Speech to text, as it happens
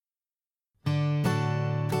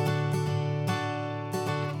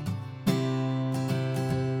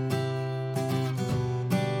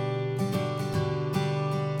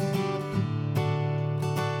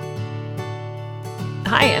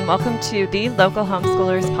Hi, and welcome to the Local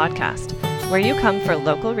Homeschoolers Podcast, where you come for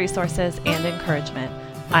local resources and encouragement.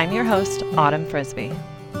 I'm your host, Autumn Frisbee.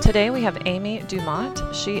 Today we have Amy Dumont.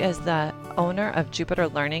 She is the owner of Jupiter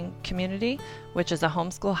Learning Community, which is a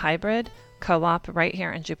homeschool hybrid co-op right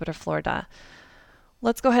here in Jupiter, Florida.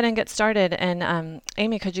 Let's go ahead and get started. And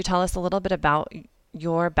Amy, could you tell us a little bit about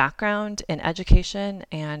your background in education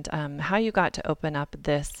and how you got to open up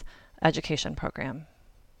this education program?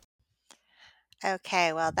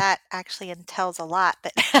 Okay, well, that actually entails a lot,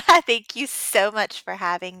 but thank you so much for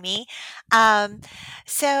having me. I've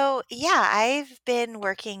been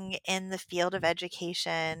working in the field of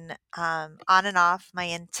education on and off my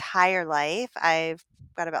entire life. I've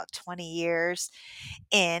got about 20 years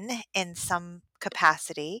in some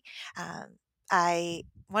capacity. I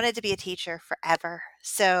wanted to be a teacher forever,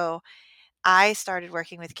 so I started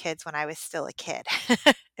working with kids when I was still a kid.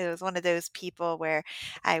 It was one of those people where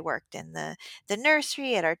I worked in the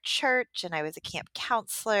nursery at our church, and I was a camp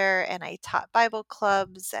counselor, and I taught Bible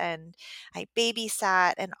clubs, and I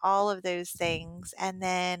babysat, and all of those things. And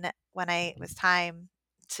then when it was time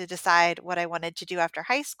to decide what I wanted to do after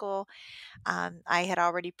high school, I had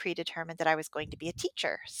already predetermined that I was going to be a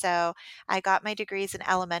teacher. So I got my degrees in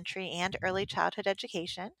elementary and early childhood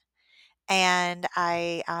education, and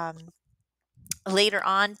I later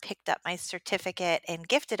on picked up my certificate in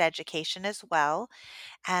gifted education as well,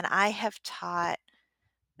 and I have taught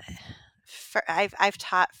I've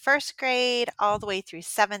taught first grade all the way through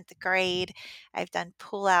seventh grade. I've done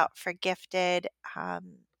pull out for gifted.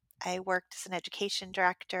 I worked as an education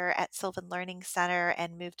director at Sylvan Learning Center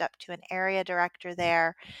and moved up to an area director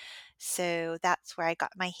there. So that's where I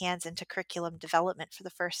got my hands into curriculum development for the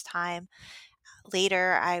first time.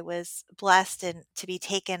 Later, I was blessed and to be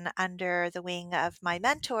taken under the wing of my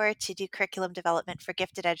mentor to do curriculum development for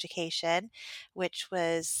gifted education, which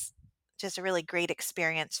was just a really great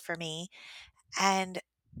experience for me. And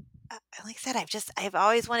like I said, I've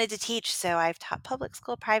always wanted to teach. So I've taught public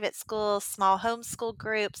school, private school, small homeschool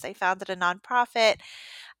groups. I founded a nonprofit,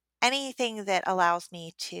 anything that allows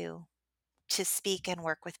me to speak and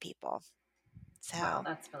work with people. Wow, So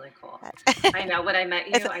that's really cool. that's I know when I met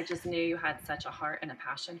it's, you, I just knew you had such a heart and a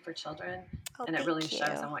passion for children, oh, and it really thank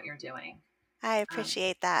shows you. on what you're doing. I Um,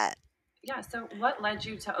 appreciate that. yeah, so what led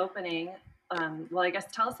you to opening? Well, I guess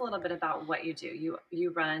tell us a little bit about what you do. You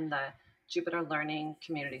run the Jupiter Learning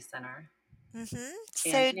Community Center, and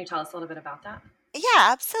So can you tell us a little bit about that? yeah,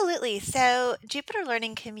 absolutely. So, Jupiter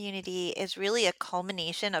Learning Community is really a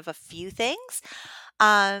culmination of a few things.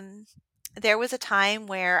 Um, there was a time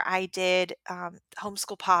where I did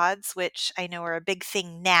homeschool pods, which I know are a big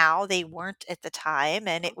thing now. They weren't at the time,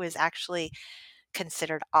 and it was actually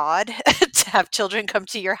considered odd to have children come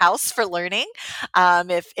to your house for learning,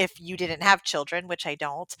 if you didn't have children, which I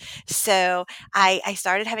don't. So I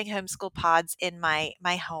started having homeschool pods in my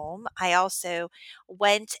home. I also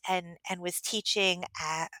went and was teaching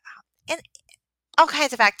at in all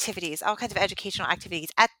kinds of activities, all kinds of educational activities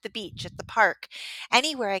at the beach, at the park,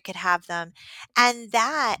 anywhere I could have them. And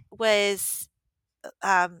that was,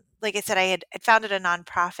 like I said, had founded a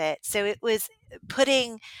nonprofit. So it was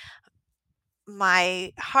putting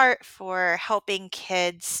my heart for helping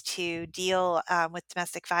kids to deal with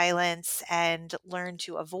domestic violence and learn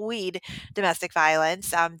to avoid domestic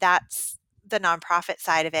violence. That's the nonprofit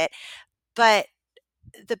side of it. But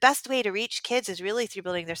the best way to reach kids is really through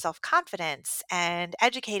building their self confidence and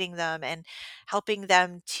educating them and helping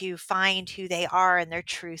them to find who they are and their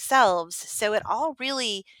true selves. So it all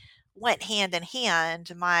really went hand in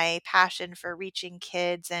hand, my passion for reaching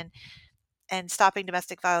kids and stopping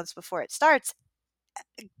domestic violence before it starts,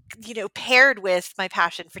 paired with my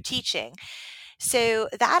passion for teaching. So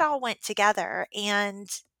that all went together, and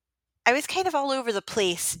I was kind of all over the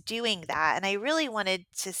place doing that. And I really wanted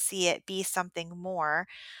to see it be something more.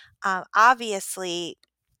 Obviously,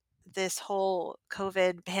 this whole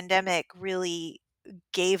COVID pandemic really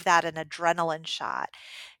gave that an adrenaline shot.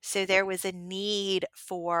 So there was a need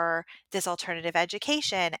for this alternative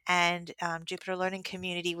education, and Jupiter Learning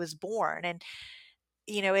Community was born. And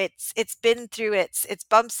it's been through its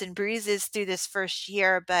bumps and bruises through this first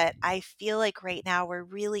year, but I feel like right now we're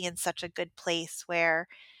really in such a good place where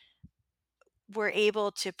we're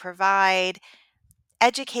able to provide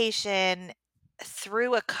education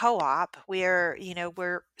through a co-op. We're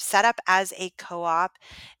set up as a co-op,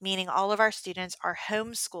 meaning all of our students are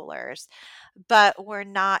homeschoolers, but we're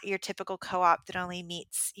not your typical co-op that only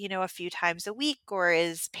meets, a few times a week or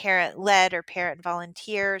is parent led or parent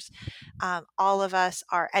volunteers. All of us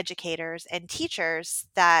are educators and teachers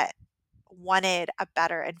that wanted a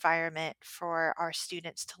better environment for our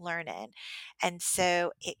students to learn in. And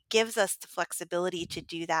so it gives us the flexibility to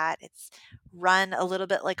do that. It's run a little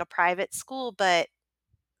bit like a private school, but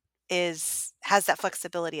is has that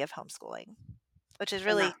flexibility of homeschooling, which is And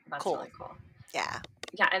really that's cool. really cool. Yeah.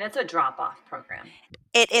 Yeah, and it's a drop-off program.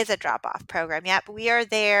 It is a drop-off program. Yep, we are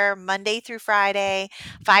there Monday through Friday,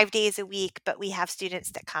 5 days a week, but we have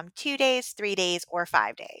students that come 2 days, 3 days, or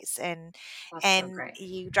 5 days. That's so And great.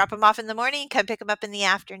 you drop them off in the morning, come pick them up in the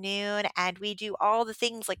afternoon, and we do all the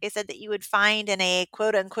things, like I said, that you would find in a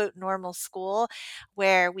quote unquote normal school,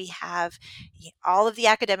 where we have all of the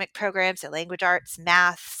academic programs, so language arts,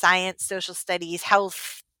 math, science, social studies,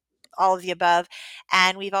 health, all of the above.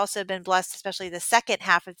 And we've also been blessed, especially the second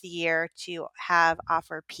half of the year, to have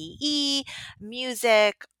offer PE,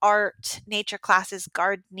 music, art, nature classes,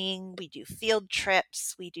 gardening. We do field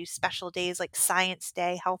trips. We do special days like Science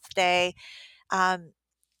Day, Health Day. Um,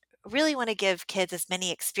 really want to give kids as many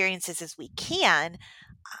experiences as we can,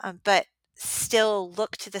 but still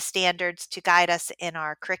look to the standards to guide us in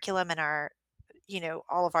our curriculum and our,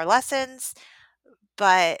 all of our lessons.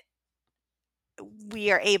 But we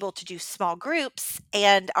are able to do small groups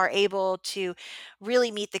and are able to really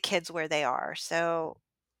meet the kids where they are. So,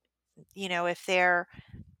 if they're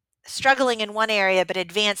struggling in one area but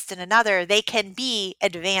advanced in another, they can be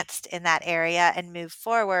advanced in that area and move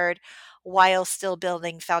forward while still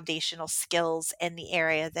building foundational skills in the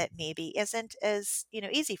area that maybe isn't as,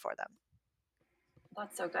 easy for them.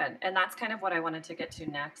 That's so good. And that's kind of what I wanted to get to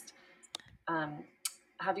next. Um,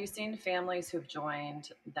 have you seen families who've joined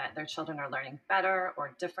that their children are learning better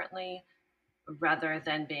or differently rather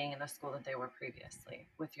than being in the school that they were previously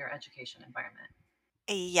with your education environment?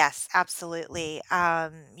 Yes, absolutely.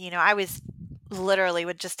 I was literally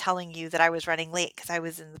with just telling you that I was running late because I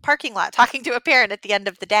was in the parking lot talking to a parent at the end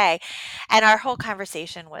of the day. And our whole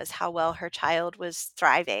conversation was how well her child was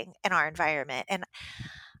thriving in our environment. And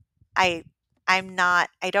I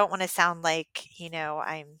I don't want to sound like,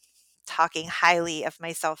 I'm talking highly of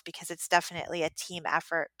myself, because it's definitely a team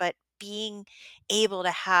effort, but being able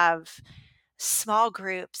to have small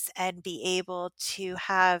groups and be able to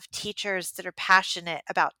have teachers that are passionate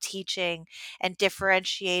about teaching and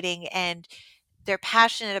differentiating, and they're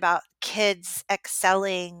passionate about kids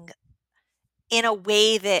excelling in a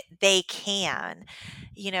way that they can.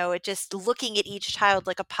 It just looking at each child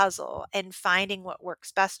like a puzzle and finding what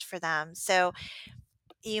works best for them. So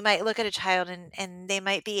you might look at a child and they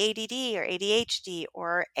might be ADD or ADHD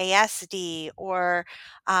or ASD, or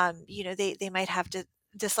they might have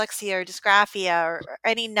dyslexia or dysgraphia, or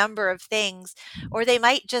any number of things, or they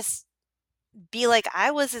might just be like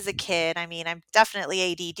I was as a kid. I mean, I'm definitely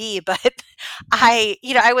ADD, but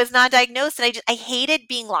I was not diagnosed, and I hated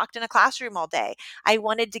being locked in a classroom all day. I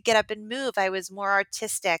wanted to get up and move. I was more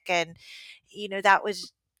artistic, and that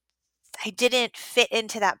was I didn't fit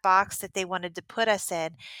into that box that they wanted to put us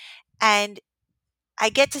in. And I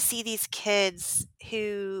get to see these kids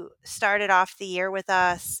who started off the year with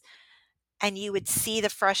us, and you would see the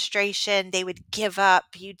frustration. They would give up.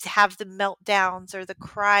 You'd have the meltdowns or the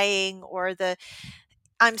crying or the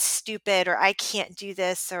I'm stupid, or I can't do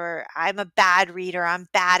this, or I'm a bad reader, I'm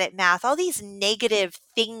bad at math, all these negative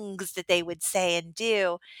things that they would say and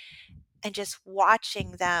do, and just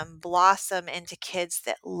watching them blossom into kids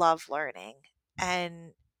that love learning.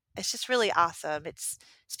 And it's just really awesome. It's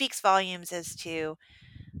speaks volumes as to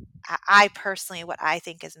I personally what I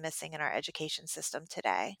think is missing in our education system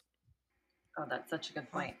today. Oh, that's such a good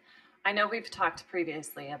Mm. point. I know we've talked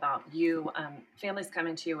previously about you, families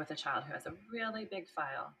coming to you with a child who has a really big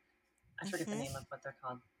file. I forget the Mhm. name of what they're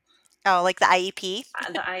called. Oh, like the IEP?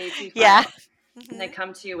 The IEP Yeah. file. And they Mhm.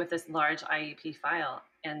 come to you with this large IEP file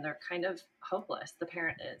and they're kind of hopeless. The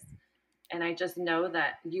parent is. And I just know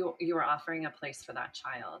that you are offering a place for that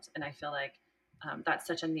child. And I feel like that's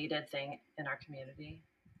such a needed thing in our community.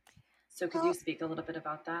 So could you Well, speak a little bit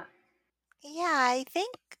about that? yeah, I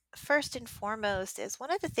think first and foremost is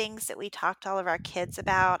one of the things that we talk to all of our kids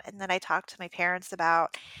about, and that I talk to my parents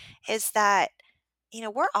about, is that,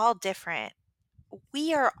 we're all different.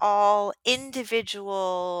 We are all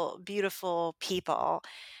individual, beautiful people.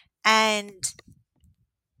 And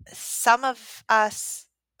some of us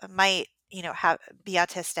might, have be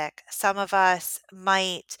autistic. Some of us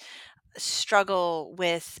might struggle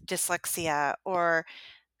with dyslexia, or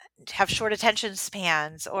have short attention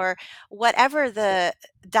spans, or whatever the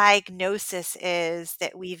diagnosis is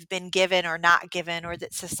that we've been given or not given, or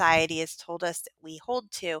that society has told us that we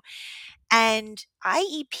hold to. And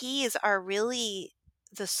IEPs are really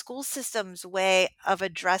the school system's way of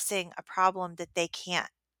addressing a problem that they can't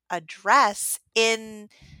address in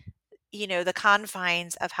the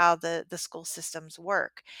confines of how the school systems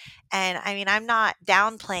work. And I mean, I'm not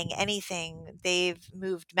downplaying anything. They've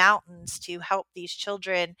moved mountains to help these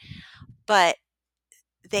children, but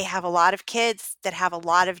they have a lot of kids that have a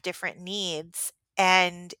lot of different needs.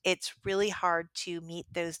 And it's really hard to meet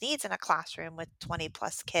those needs in a classroom with 20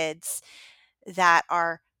 plus kids that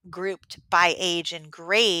are grouped by age and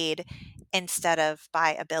grade instead of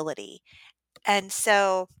by ability. And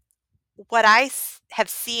so what have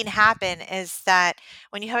seen happen is that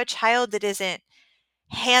when you have a child that isn't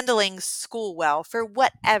handling school well for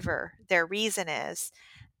whatever their reason is,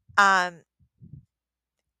 um,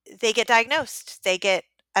 they get diagnosed. They get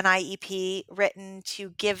an IEP written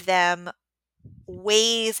to give them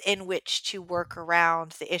ways in which to work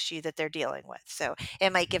around the issue that they're dealing with. So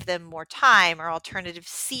it might give them more time or alternative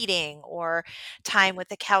seating or time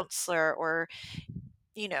with a counselor or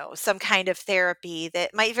some kind of therapy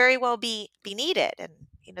that might very well be needed. And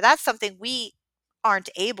that's something we aren't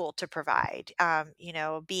able to provide.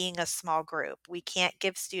 Being a small group, we can't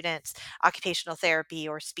give students occupational therapy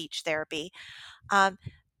or speech therapy. um,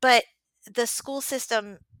 but the school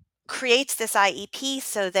system creates this IEP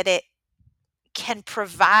so that it can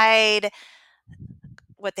provide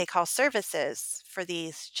what they call services for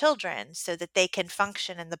these children so that they can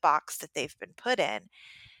function in the box that they've been put in.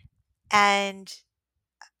 And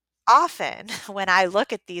often when I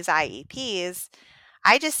look at these IEPs,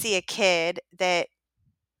 I just see a kid that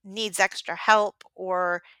needs extra help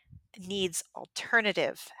or needs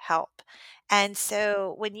alternative help. And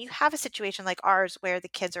so when you have a situation like ours where the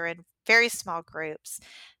kids are in very small groups,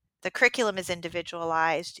 the curriculum is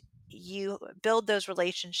individualized, you build those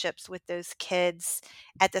relationships with those kids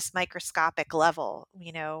at this microscopic level.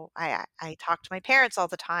 I talk to my parents all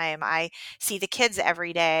the time. I see the kids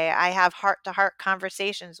every day. I have heart to heart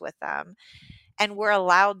conversations with them. And we're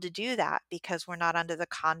allowed to do that because we're not under the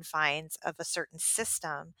confines of a certain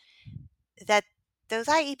system. That those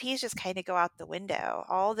IEPs just kind of go out the window.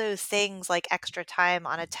 All those things like extra time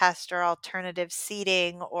on a test or alternative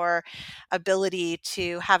seating or ability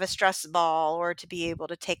to have a stress ball or to be able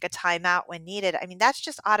to take a time out when needed. I mean, that's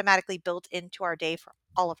just automatically built into our day for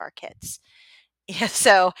all of our kids. Yeah,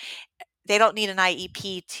 so they don't need an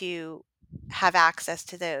IEP to have access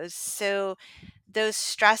to those. So those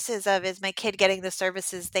stresses of, is my kid getting the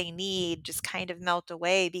services they need, just kind of melt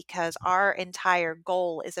away because our entire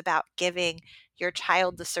goal is about giving your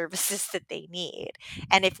child the services that they need.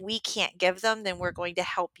 And if we can't give them, then we're going to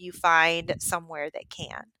help you find somewhere that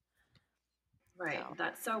can. Right. So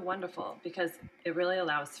That's so wonderful because it really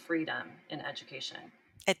allows freedom in education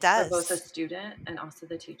it for both the does. student and also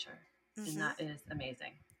the teacher. And Hmm. that is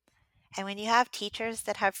amazing. And when you have teachers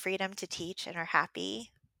that have freedom to teach and are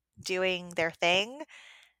happy doing their thing,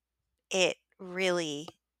 it really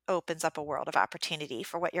opens up a world of opportunity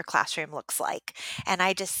for what your classroom looks like. And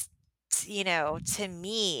I just, to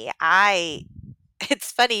me,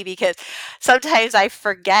 it's funny because sometimes I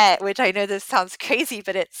forget, which I know this sounds crazy,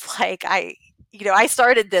 but it's like I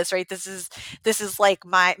started this, right? This is like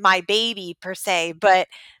my baby per se, but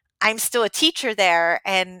I'm still a teacher there.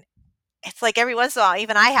 And it's like every once in a while,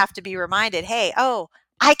 even I have to be reminded, hey, oh,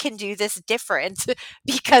 I can do this different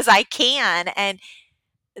because I can. And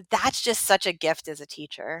that's just such a gift as a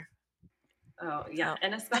teacher. Oh, yeah. So,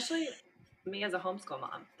 And especially me as a homeschool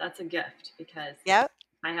mom, that's a gift because yep,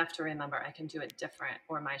 I have to remember I can do it different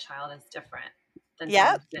or my child is different than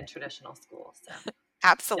someone yep, who's in traditional school. So,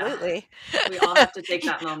 yeah, absolutely. we all have to take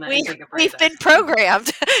that moment we and take a we've breather. been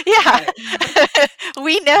programmed. Yeah. Right.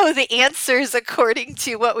 We know the answers according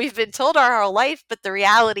to what we've been told our whole life, but the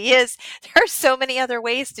reality is there are so many other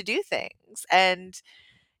ways to do things, and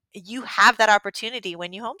you have that opportunity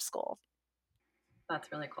when you homeschool.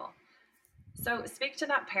 That's really cool. So, speak to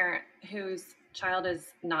that parent whose child is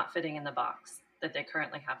not fitting in the box that they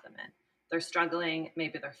currently have them in. They're struggling,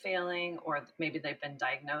 maybe they're failing, or maybe they've been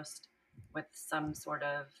diagnosed with some sort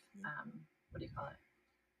of, what do you call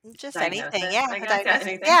it? Just anything, Diagnosis, yeah, I a guess. Yeah, diagnosis,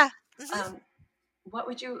 anything. yeah. Mhm. Um, what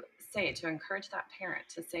would you say to encourage that parent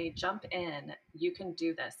to say, jump in, you can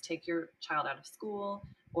do this, take your child out of school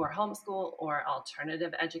or homeschool or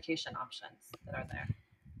alternative education options that are there?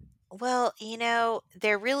 Well,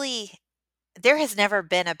 there has never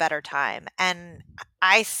been a better time, and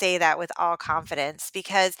I say that with all confidence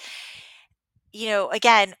because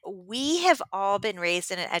again, we have all been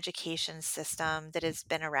raised in an education system that has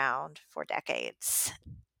been around for decades.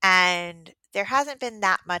 And there hasn't been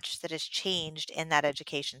that much that has changed in that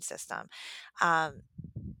education system. Um,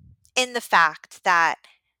 in the fact that,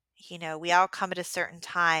 we all come at a certain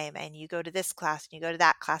time, and you go to this class and you go to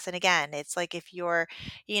that class. And again, it's like if you're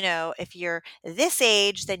this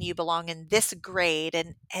age, then you belong in this grade,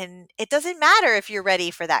 and it doesn't matter if you're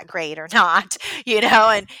ready for that grade or not,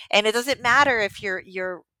 and it doesn't matter if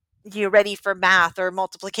you're ready for math or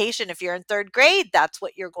multiplication. If you're in third grade, that's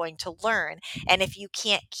what you're going to learn. And if you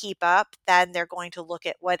can't keep up, then they're going to look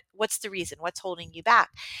at what's the reason, what's holding you back.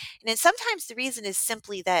 And then sometimes the reason is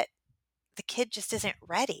simply that the kid just isn't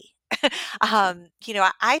ready.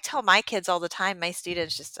 I tell my kids all the time, my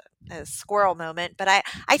students, just a squirrel moment, but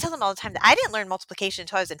I tell them all the time that I didn't learn multiplication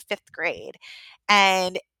until I was in fifth grade.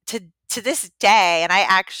 And to this day, and I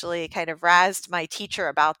actually kind of razzed my teacher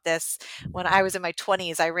about this when I was in my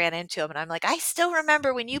 20s. I ran into him and I'm like, I still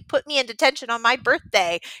remember when you put me in detention on my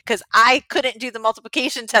birthday because I couldn't do the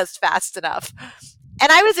multiplication test fast enough.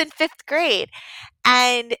 And I was in fifth grade.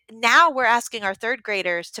 And now we're asking our third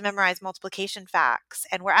graders to memorize multiplication facts.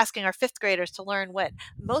 And we're asking our fifth graders to learn what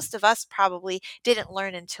most of us probably didn't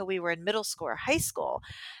learn until we were in middle school or high school.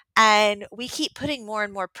 And we keep putting more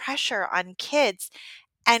and more pressure on kids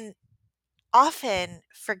and often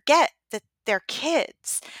forget that they're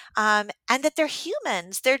kids, and that they're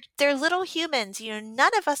humans. They're little humans.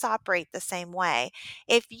 None of us operate the same way.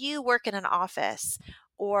 If you work in an office,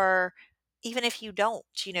 or even if you don't,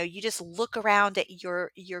 you just look around at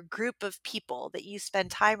your group of people that you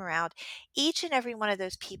spend time around. Each and every one of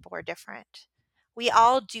those people are different. We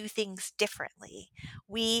all do things differently.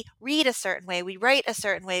 We read a certain way, we write a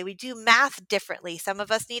certain way, we do math differently. Some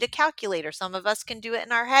of us need a calculator, some of us can do it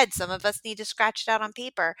in our head, some of us need to scratch it out on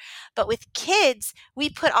paper. But with kids, we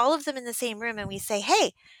put all of them in the same room and we say,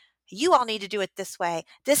 hey, you all need to do it this way.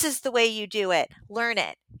 This is the way you do it. Learn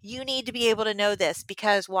it. You need to be able to know this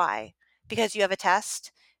because why? Because you have a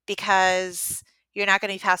test, because you're not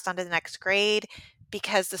going to be passed on to the next grade,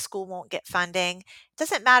 because the school won't get funding. It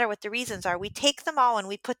doesn't matter what the reasons are. We take them all and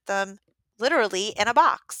we put them literally in a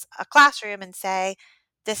box, a classroom, and say,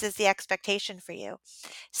 this is the expectation for you.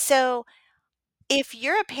 So if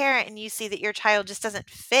you're a parent and you see that your child just doesn't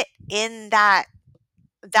fit in that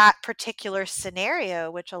particular scenario,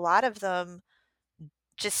 which a lot of them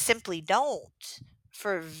just simply don't,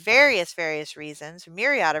 for various reasons,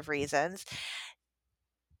 myriad of reasons,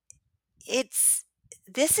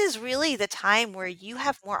 this is really the time where you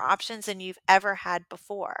have more options than you've ever had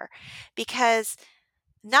before. Because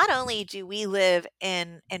not only do we live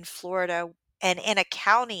in Florida and in a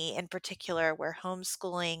county in particular where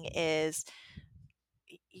homeschooling is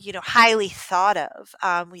highly thought of.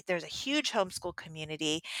 There's a huge homeschool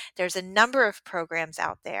community. There's a number of programs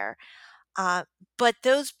out there, uh, but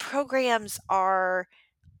those programs are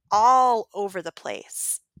all over the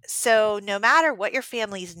place. So no matter what your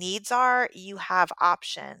family's needs are, you have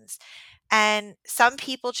options. And some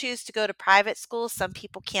people choose to go to private school. Some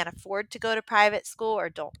people can't afford to go to private school or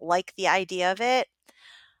don't like the idea of it.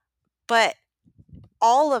 But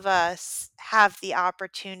all of us have the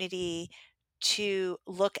opportunity to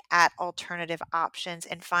look at alternative options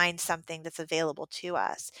and find something that's available to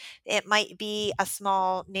us. It might be a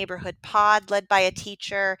small neighborhood pod led by a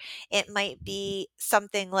teacher. It might be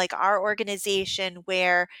something like our organization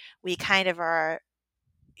where we kind of are,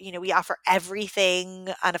 we offer everything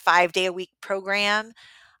on a 5-day a week program.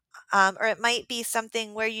 Or it might be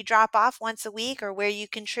something where you drop off once a week, or where you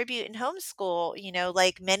contribute in homeschool,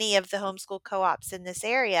 like many of the homeschool co-ops in this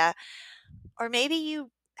area. Or maybe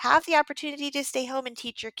you have the opportunity to stay home and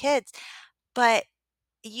teach your kids, but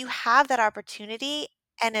you have that opportunity.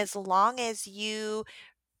 And as long as you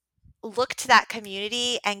look to that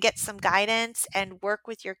community and get some guidance and work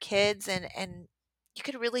with your kids, and you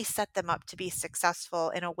could really set them up to be successful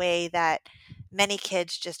in a way that many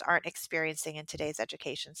kids just aren't experiencing in today's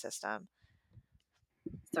education system.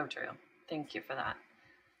 So true. Thank you for that.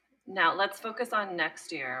 Now let's focus on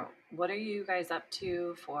next year. What are you guys up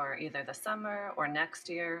to for either the summer or next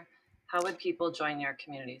year? How would people join your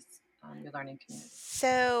communities, your learning communities?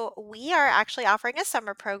 So, we are actually offering a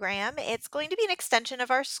summer program. It's going to be an extension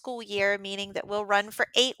of our school year, meaning that we'll run for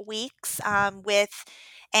 8 weeks, and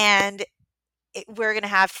we're going to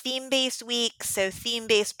have theme-based weeks. So,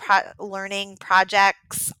 theme-based learning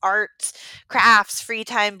projects, art, crafts, free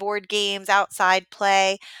time, board games, outside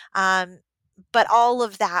play. But all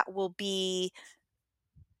of that will be,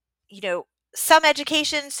 some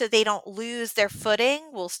education so they don't lose their footing.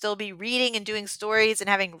 We'll still be reading and doing stories and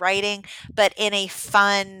having writing, but in a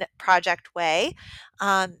fun project way.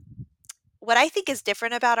 Um, what I think is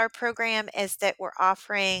different about our program is that we're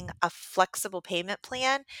offering a flexible payment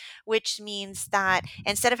plan, which means that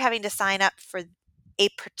instead of having to sign up for a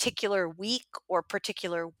particular week or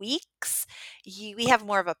particular weeks, we have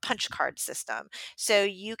more of a punch card system. So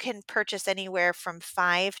you can purchase anywhere from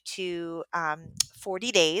 5 to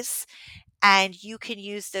 40 days, and you can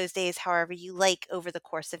use those days however you like over the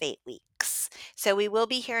course of 8 weeks. So we will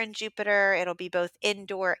be here in Jupiter. It'll be both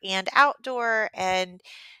indoor and outdoor. And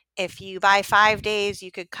if you buy 5 days,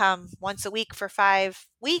 you could come once a week for 5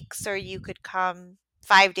 weeks, or you could come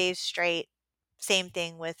 5 days straight. Same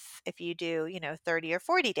thing with if you do, 30 or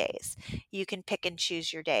 40 days. You can pick and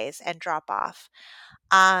choose your days and drop off.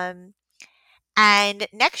 And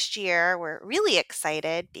next year, we're really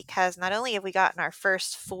excited because not only have we gotten our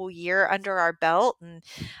first full year under our belt, and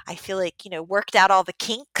I feel like, worked out all the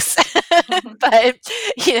kinks, but,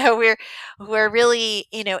 we're really,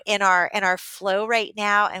 in our flow right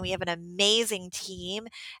now, and we have an amazing team,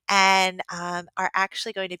 and are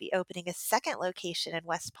actually going to be opening a second location in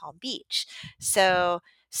West Palm Beach. So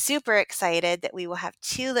super excited that we will have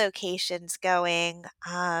 2 locations going.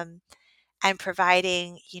 And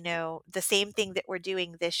providing, the same thing that we're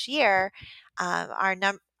doing this year. Our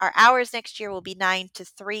hours next year will be 9 to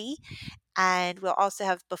 3, and we'll also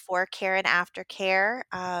have before care and after care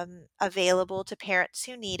available to parents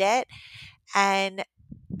who need it. And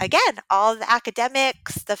again, all the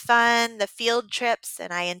academics, the fun, the field trips,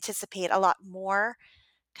 and I anticipate a lot more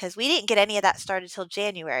because we didn't get any of that started till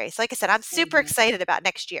January. So like I said, I'm super excited about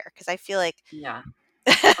next year because I feel like Yeah.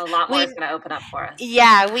 A lot more we is going to open up for us.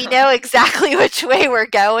 Yeah, we know exactly which way we're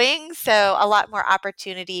going, so a lot more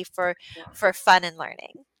opportunity for fun and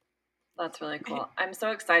learning. That's really cool. I'm so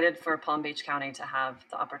excited for Palm Beach County to have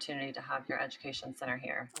the opportunity to have your education center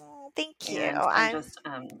here. Oh, thank you. And I'm just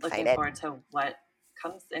looking excited. forward to what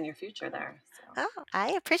comes in your future there. So. Oh,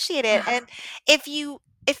 I appreciate it. And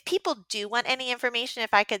if people do want any information,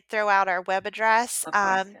 if I could throw out our web address. Of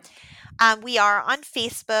course, yeah. We are on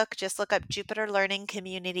Facebook. Just look up Jupiter Learning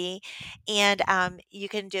Community, and you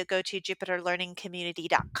can go to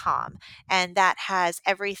jupiterlearningcommunity.com, and that has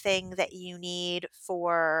everything that you need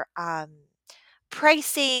for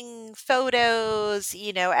pricing, photos,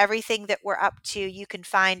 everything that we're up to. You can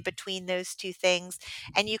find between those 2 things,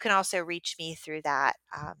 and you can also reach me through that.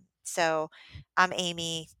 So I'm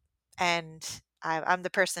Amy, and I'm the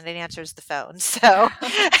person that answers the phone. So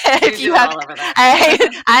if you have, all over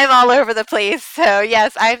that. I'm all over the place. So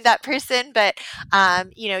yes, I'm that person. But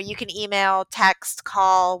you can email, text,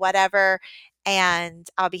 call, whatever, and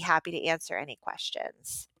I'll be happy to answer any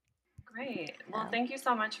questions. Great. Well, thank you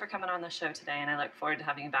so much for coming on the show today, and I look forward to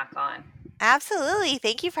having you back on. Absolutely.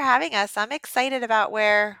 Thank you for having us. I'm excited about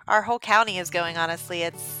where our whole county is going, honestly.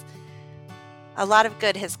 It's a lot of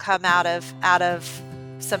good has come out of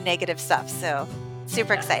some negative stuff. So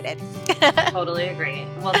super excited. Totally agree.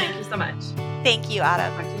 Well, thank you so much. Thank you,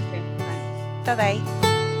 Autumn. Talk to you soon. Bye. Bye-bye.